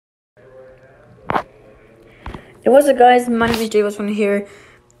Hey, what's up, guys? My name is Davis from here,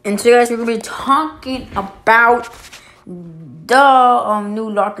 and today, guys, we're gonna be talking about the new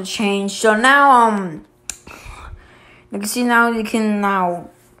locker change. So now you can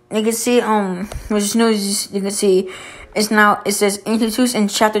see which news you can see it says introduced in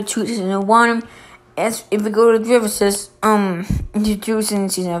chapter 2 season 1. As if we go to the river, it says introduced in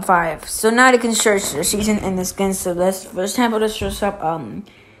season 5. So now they can search the season and the skin. So let's search up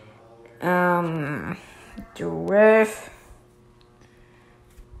the ref.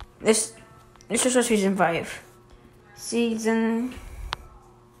 This is season 5. Season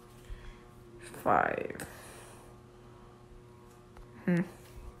 5. I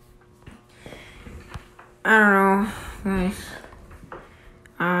don't know, guys.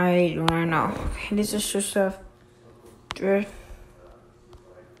 I don't know. Okay, this is just a drift.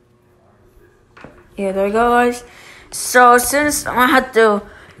 Yeah, there we go, guys. So since I had to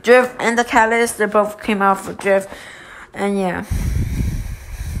drift and the catalyst, they both came out for drift, and yeah.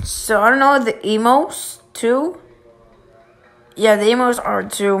 So I don't know, the emos too. Yeah, the emos are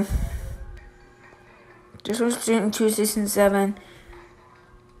too. This one's season 2, season 7.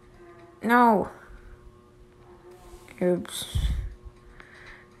 No. Oops.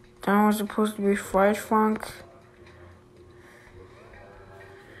 That one was supposed to be Fried Funk.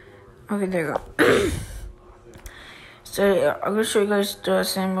 Okay, there you go. So yeah, I'm gonna show you guys the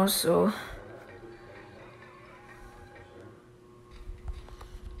samples. So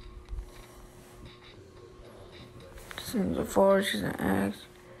season 4, season X,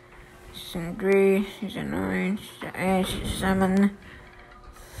 season 3, season 9, season 8, season 7.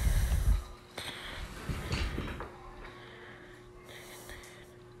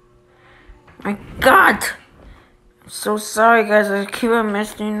 My God! I'm so sorry, guys. I keep on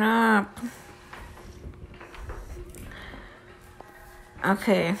messing up.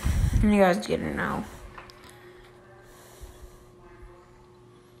 Okay, you guys get it now.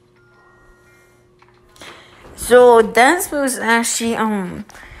 So dance moves actually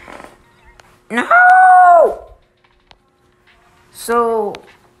no. So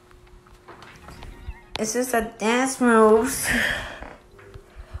it says that dance moves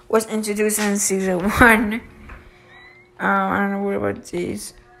was introduced in season 1. I don't know what about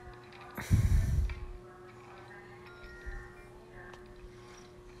these.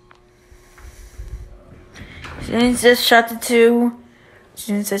 Since this chapter 2,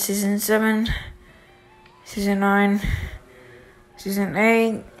 since season 7, season 9, season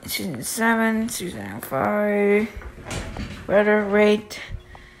 8, season 7, season 5, weather rate.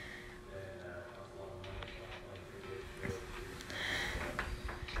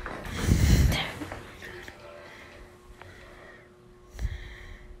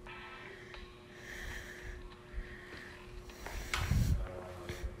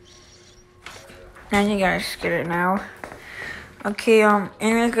 And you guys get it now. Okay,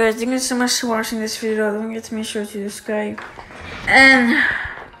 anyways, guys, thank you so much for watching this video. Don't forget to make sure to subscribe. And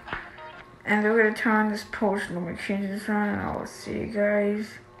we're gonna turn on this post notifications on, and I will see you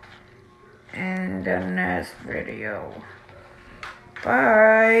guys in the next video.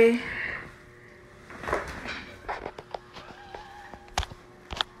 Bye.